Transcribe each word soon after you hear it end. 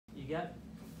got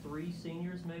 3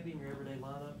 seniors maybe in your everyday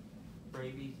lineup.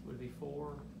 Bravies would be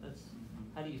 4. That's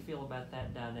how do you feel about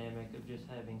that dynamic of just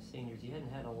having seniors? You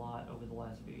hadn't had a lot over the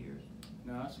last few years.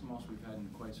 No, that's the most we've had in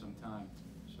quite some time.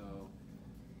 So,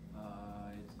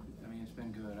 it's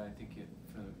been good. I think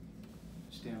from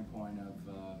the standpoint of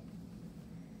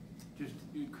just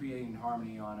creating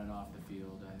harmony on and off the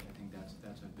field, I think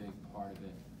that's a big part of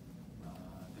it.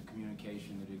 The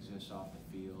communication that exists off the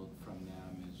field from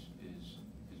them is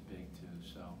big too.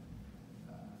 So,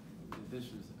 this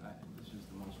is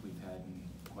the most we've had in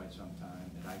quite some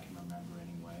time that I can remember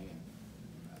anyway, and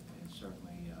it's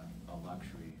certainly a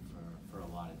luxury for a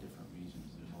lot of different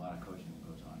reasons. There's a lot of coaching that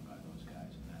goes on by those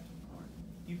guys, and that's important.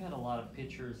 You've had a lot of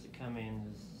pitchers that come in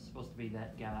as supposed to be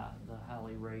that guy, the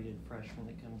highly rated freshman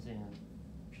that comes in,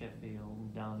 Sheffield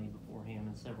and Donnie before him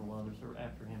and several others are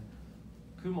after him.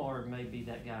 Kumar may be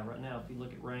that guy right now. If you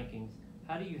look at rankings,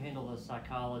 how do you handle the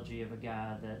psychology of a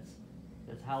guy that's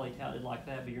highly touted like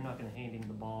that, but you're not going to hand him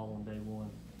the ball on day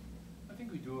one? I think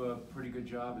we do a pretty good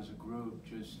job as a group,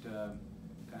 just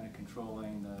kind of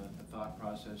controlling the thought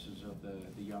processes of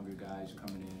the younger guys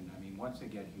coming in. I mean, once they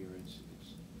get here, it's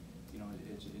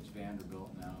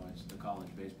Vanderbilt now. It's the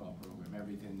college baseball program.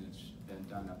 Everything that's been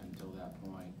done up until that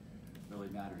point really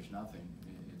matters nothing.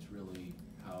 It's really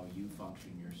how you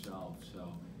function yourself.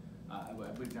 So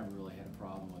we've never really had a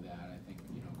problem with that. I think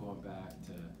going back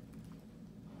to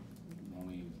when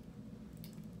we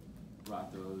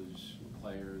brought those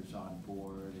players on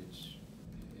board, it's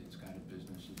kind of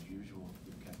business as usual.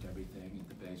 We've kept everything at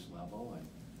the base level and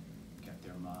kept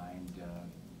their mind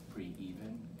pretty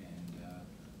even, and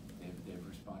they've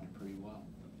responded pretty well.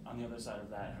 On the other side of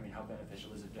that, I mean, how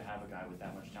beneficial is it to have a guy with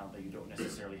that much talent that you don't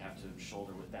necessarily have to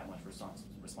shoulder with that much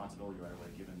responsibility right away,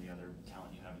 given the other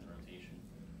talent you have in the rotation?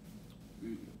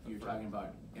 You're talking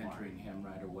about entering him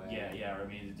right away? Yeah. I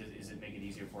mean, does it make it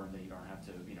easier for him that you don't have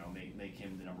to, make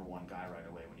him the #1 guy right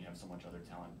away when you have so much other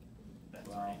talent that's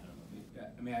already in him?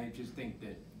 I mean, I just think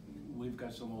that we've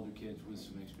got some older kids with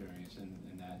some experience, and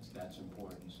that's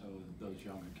important, so those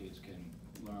younger kids can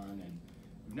learn. And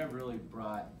we've never really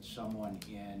brought someone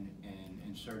in and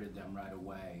inserted them right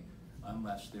away,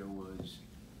 unless there was,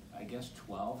 I guess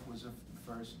 12 was the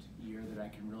first year that I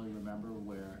can really remember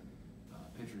where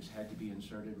pitchers had to be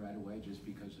inserted right away just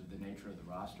because of the nature of the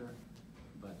roster.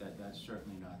 But that's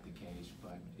certainly not the case.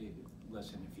 But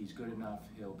listen, if he's good enough,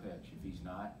 he'll pitch. If he's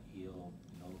not, he'll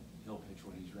pitch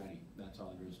when he's ready. That's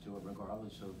all there is to it,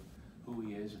 regardless of who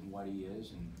he is and what he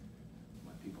is and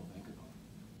what people think of him.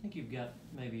 I think you've got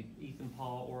maybe Ethan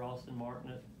Paul or Austin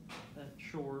Martin at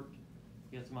short.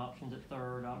 You got some options at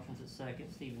third, options at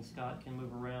second. Steven Scott can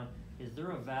move around. Is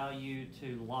there a value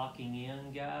to locking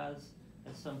in guys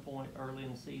at some point early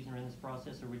in the season or in this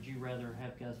process, or would you rather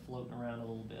have guys floating around a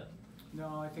little bit?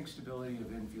 No, I think stability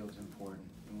of infield is important,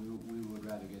 and we would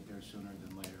rather get there sooner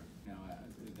than later. Now,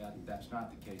 that's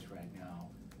not the case right now.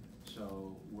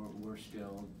 So we're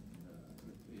still,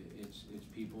 it's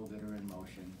people that are in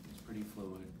motion. It's pretty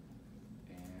fluid,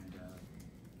 and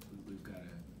we've got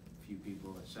a few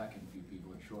people at second, a few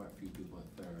people at short, a few people at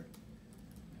third.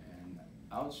 And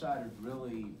outside of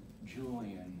really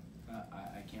Julian,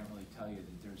 I can't really tell you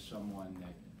that there's someone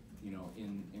that,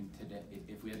 in today,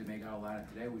 if we had to make out a lineup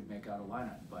today, we'd make out a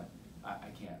lineup, but I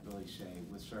can't really say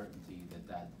with certainty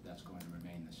that's going to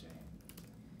remain the same.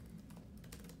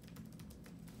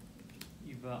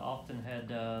 You've often had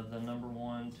the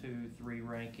 #1, 2, 3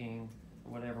 ranking,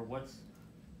 or whatever. What's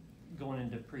going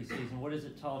into preseason? What has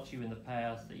it taught you in the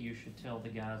past that you should tell the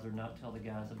guys or not tell the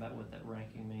guys about what that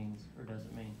ranking means or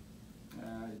doesn't mean?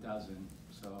 It doesn't.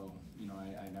 So,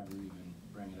 I never even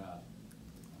bring it up.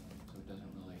 So it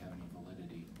doesn't really have any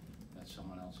validity. That's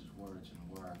someone else's words and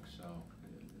work. So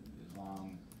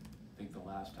I think the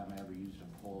last time I ever used a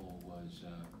poll was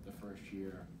the first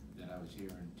year that I was here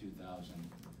in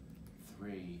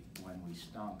 2003 when we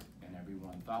stunk and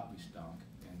everyone thought we stunk.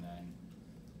 And then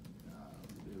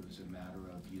it was a matter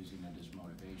of using it as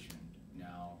motivation.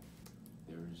 Now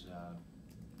there's, I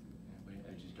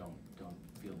just don't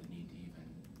feel the need to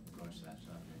even broach that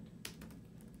subject.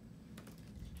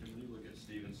 Tim, when you look at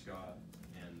Steven Scott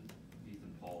and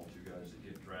Ethan Paul, 2 guys that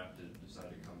get drafted, decide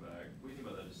to come back, what do you think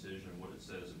about that decision and what it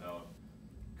says about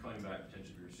coming back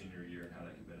potentially for your senior year and how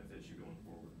that can benefit you going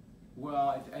forward?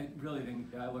 Well, I really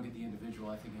think, I look at the individual,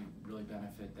 I think it really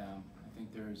benefit them. I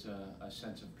think there's a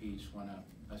sense of peace when a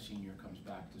senior comes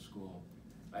back to school.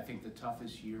 I think the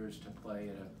toughest years to play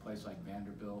at a place like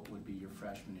Vanderbilt would be your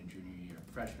freshman and junior year.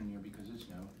 Freshman year because it's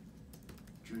new,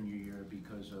 junior year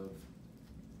because of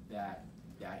that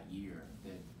year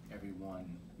that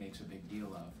everyone makes a big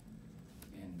deal of.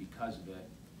 And because of it,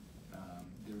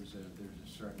 there's a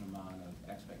certain amount of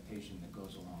expectation that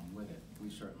goes along with it. We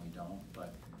certainly don't,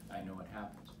 but I know it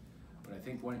happens. But I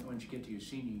think once you get to your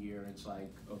senior year, it's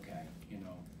like, okay, you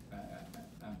know,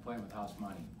 I'm playing with house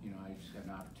money. You know, I just got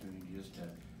an opportunity just to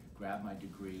grab my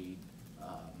degree.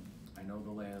 I know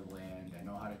the lay of the land. I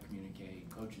know how to communicate.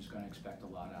 Coach is going to expect a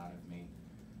lot out of me,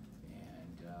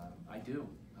 and I do.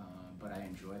 But I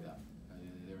enjoy them.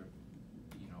 They're,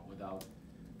 you know,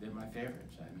 they're my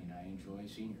favorites. I mean, I enjoy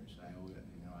seniors. I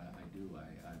do.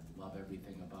 I love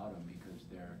everything about them because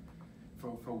they're,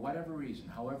 for whatever reason,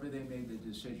 however they made the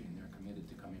decision, they're committed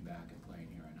to coming back and playing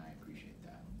here, and I appreciate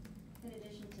that. In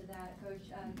addition to that,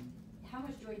 Coach, how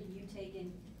much joy do you take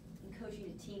in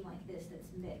coaching a team like this that's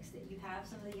mixed, that you have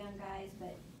some of the young guys,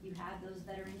 but you have those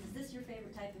veterans? Is this your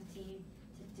favorite type of team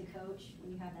to coach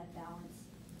when you have that balance?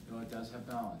 You know, it does have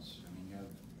balance. I mean, you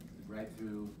have right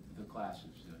through the classes.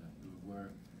 We're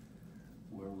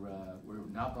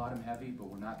not bottom heavy, but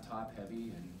we're not top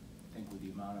heavy, and I think with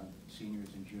the amount of seniors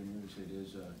and juniors, it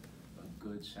is a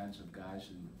good sense of guys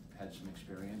who had some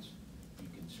experience. You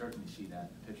can certainly see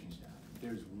that in the pitching staff. If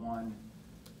there's one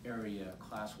area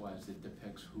class-wise that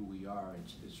depicts who we are,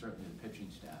 it's certainly the pitching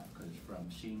staff, because from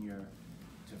senior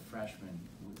to freshman,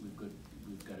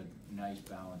 we've got a nice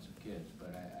balance of kids.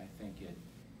 But I think it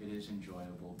is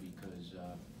enjoyable because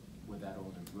with that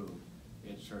older group,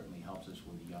 it certainly helps us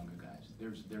with the younger guys.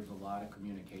 There's a lot of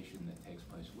communication that takes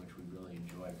place, which we really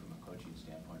enjoy from a coaching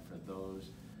standpoint, for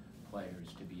those players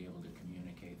to be able to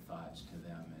communicate thoughts to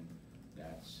them, and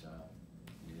that's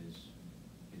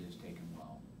it is taken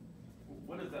well.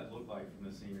 What does that look like from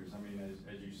the seniors? I mean,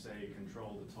 as you say,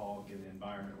 control the talk and the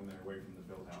environment when they're away from the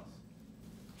field house.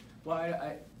 Well,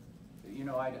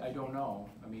 I don't know.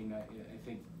 I mean, I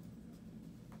think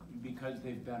because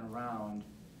they've been around,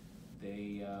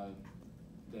 they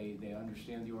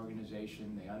understand the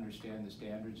organization, they understand the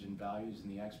standards and values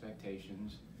and the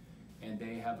expectations, and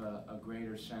they have a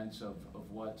greater sense of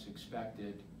what's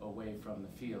expected away from the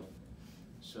field.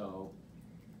 So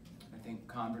I think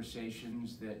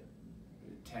conversations that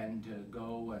tend to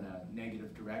go in a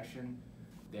negative direction,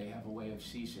 they have a way of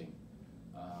ceasing.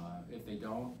 If they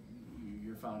don't,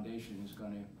 your foundation is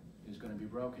going to be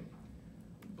broken.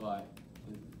 But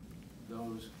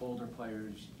those older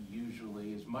players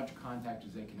usually, as much contact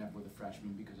as they can have with a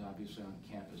freshman, because obviously on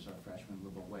campus our freshmen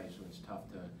live away, so it's tough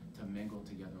to mingle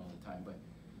together all the time. But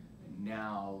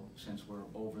now, since we're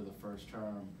over the first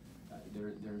term,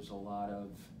 there's a lot of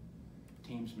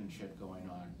teamsmanship going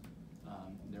on.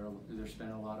 They're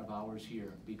spending a lot of hours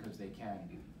here because they can,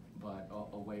 but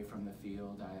away from the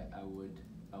field, I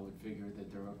would figure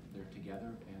that they're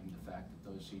together, and the fact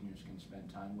that those seniors can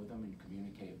spend time with them and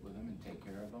communicate with them and take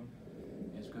care of them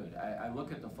is good. I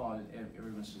look at the fall, and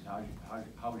everyone says,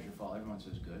 how was your fall? Everyone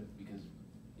says good, because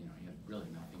you know, you have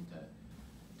really nothing to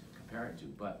compare it to.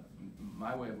 But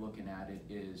my way of looking at it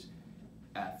is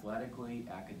athletically,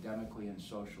 academically, and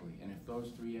socially. And if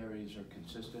those three areas are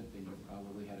consistent, then you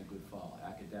probably had a good fall.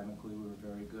 Academically, we were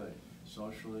very good.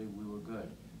 Socially, we were good.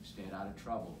 Stayed out of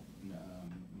trouble.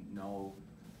 No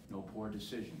poor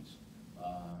decisions.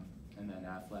 And then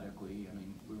athletically, I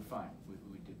mean, we were fine.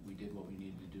 We did what we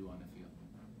needed to do on the field.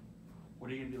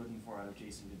 What are you going to be looking for out of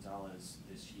Jason Gonzalez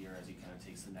this year as he kind of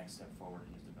takes the next step forward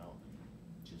in his development?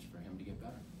 Just for him to get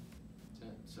better. That's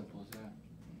it. Simple as that.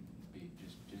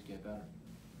 Just get better.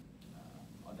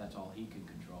 That's all he can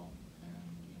control. And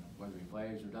you know, whether he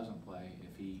plays or doesn't play,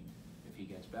 if he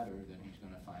gets better, then he's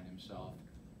going to find himself,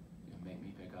 you know, make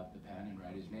me pick up the pen and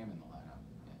write his name in the lineup.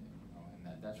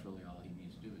 And that's really all he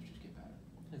needs to do, is just get better.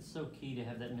 It's so key to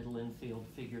have that middle infield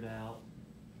figured out.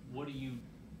 What are you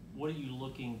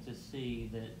looking to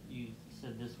see that you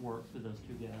said this worked for those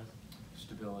two guys?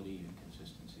 Stability and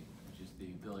consistency, which is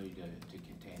the ability to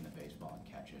contain the baseball and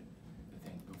catch it. I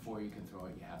think before you can throw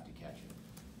it, you have to catch it.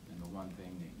 And the one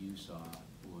thing that you saw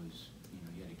was, you know,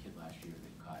 you had a kid last year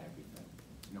that caught everything.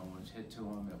 No one was hit to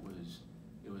him.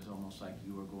 It was almost like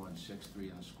you were going 6-3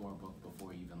 in the scorebook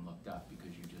before you even looked up,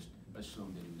 because you just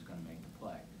assumed that he was going to make the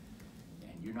play.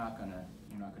 And you're not gonna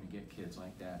get kids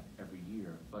like that every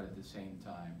year. But at the same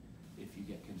time, if you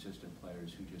get consistent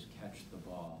players who just catch the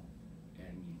ball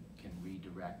and can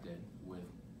redirect it with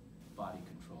body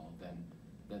control, then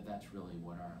that's really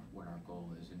what our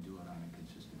goal is, and do it on a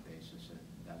consistent basis.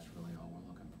 That's really all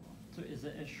we're looking for. So is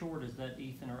it as short as that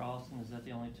Ethan or Austin? Is that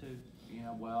the only two?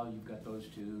 Yeah, well, you've got those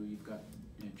two. You've got,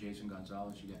 you know, Jason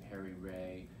Gonzalez. You got Harry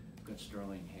Ray. You've got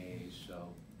Sterling Hayes.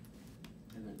 So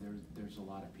there's a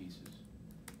lot of pieces.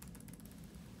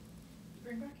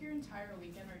 Bring back your entire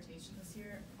weekend rotation this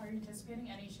year. Are you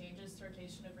anticipating any changes to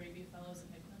rotation of Rayview Fellows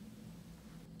and Hickman?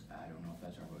 I don't know if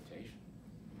that's our rotation.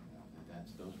 You know,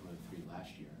 those were the 3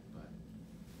 last year,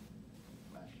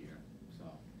 so,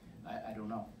 I don't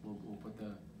know, we'll put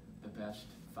the best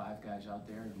 5 guys out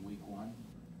there in week 1,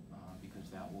 because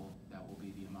that will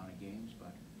be the amount of games,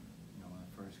 but, you know, in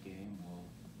the first game,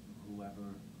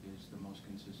 whoever is the most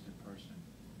consistent person.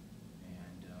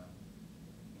 And, you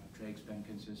know, Drake's been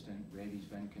consistent, Raby's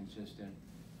been consistent,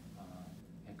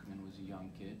 Hickman was a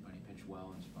young kid, but he pitched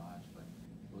well in spots, but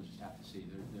we'll just have to see.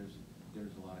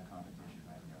 There's a lot of competition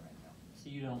right there right now. So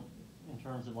you don't, in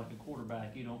terms of like a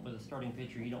quarterback, you don't, with a starting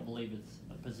pitcher, you don't believe it's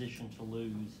a position to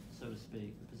lose, so to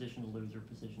speak, a position to lose or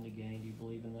position to gain. Do you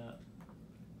believe in that?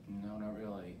 No, not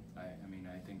really. I mean,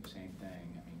 I think the same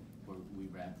thing. I mean, we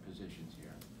rent positions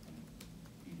here. And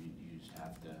you just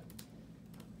have to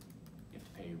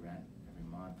pay your rent every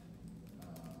month.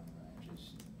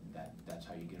 That's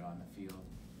how you get on the field.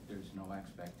 There's no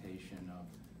expectation of,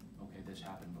 okay, this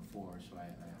happened before, so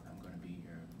I'm going to be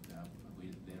here.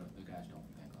 The guys don't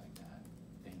think like that.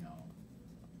 They know.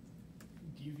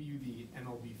 Do you view the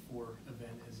MLB4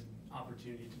 event as an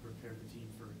opportunity to prepare the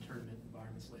team for tournament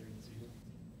environments later in the season?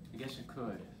 I guess it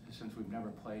could. Since we've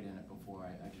never played in it before,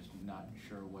 I just not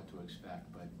sure what to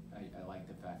expect, but I like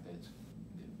the fact that it's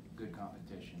good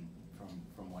competition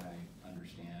from what I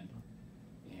understand.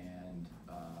 And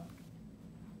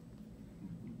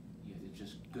yeah, it's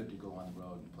just good to go on the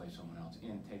road and play someone else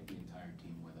and take the entire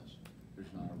team with us.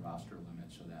 There's not a roster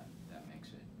limit, so that makes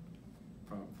it,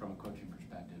 from a coaching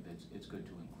perspective, it's good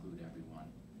to include everyone.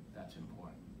 That's important.